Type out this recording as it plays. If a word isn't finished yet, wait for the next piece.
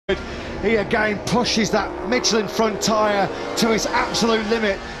He again pushes that Michelin front tyre to its absolute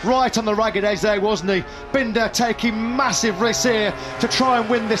limit, right on the ragged edge there, wasn't he? Binder taking massive risks here to try and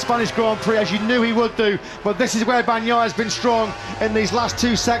win this Spanish Grand Prix, as you knew he would do, but this is where Bagnaia has been strong in these last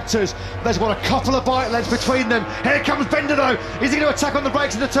two sectors. There's what, a couple of bike lengths between them. Here comes Binder though. Is he going to attack on the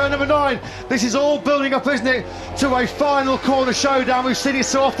brakes into turn number 9? This is all building up, isn't it, to a final corner showdown. We've seen it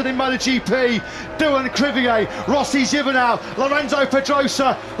so often in MotoGP. Duan Crivier, Rossi Gibernau, Lorenzo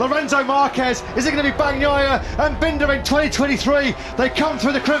Pedrosa, Lorenzo Marquez. Is it going to be Bagnaia and Binder in 2023? They come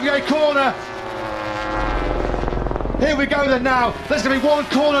through the Crivier corner. Here we go then now. There's going to be one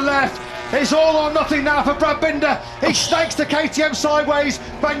corner left. It's all or nothing now for Brad Binder. He snakes the KTM sideways.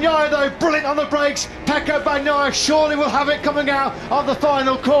 Bagnaia though, brilliant on the brakes. Pecco Bagnaia surely will have it coming out on the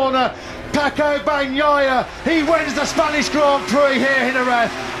final corner. Pecco Bagnaia, he wins the Spanish Grand Prix here in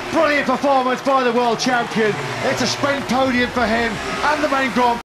Jerez. Brilliant performance by the world champion. It's a sprint podium for him and the main Grand Prix.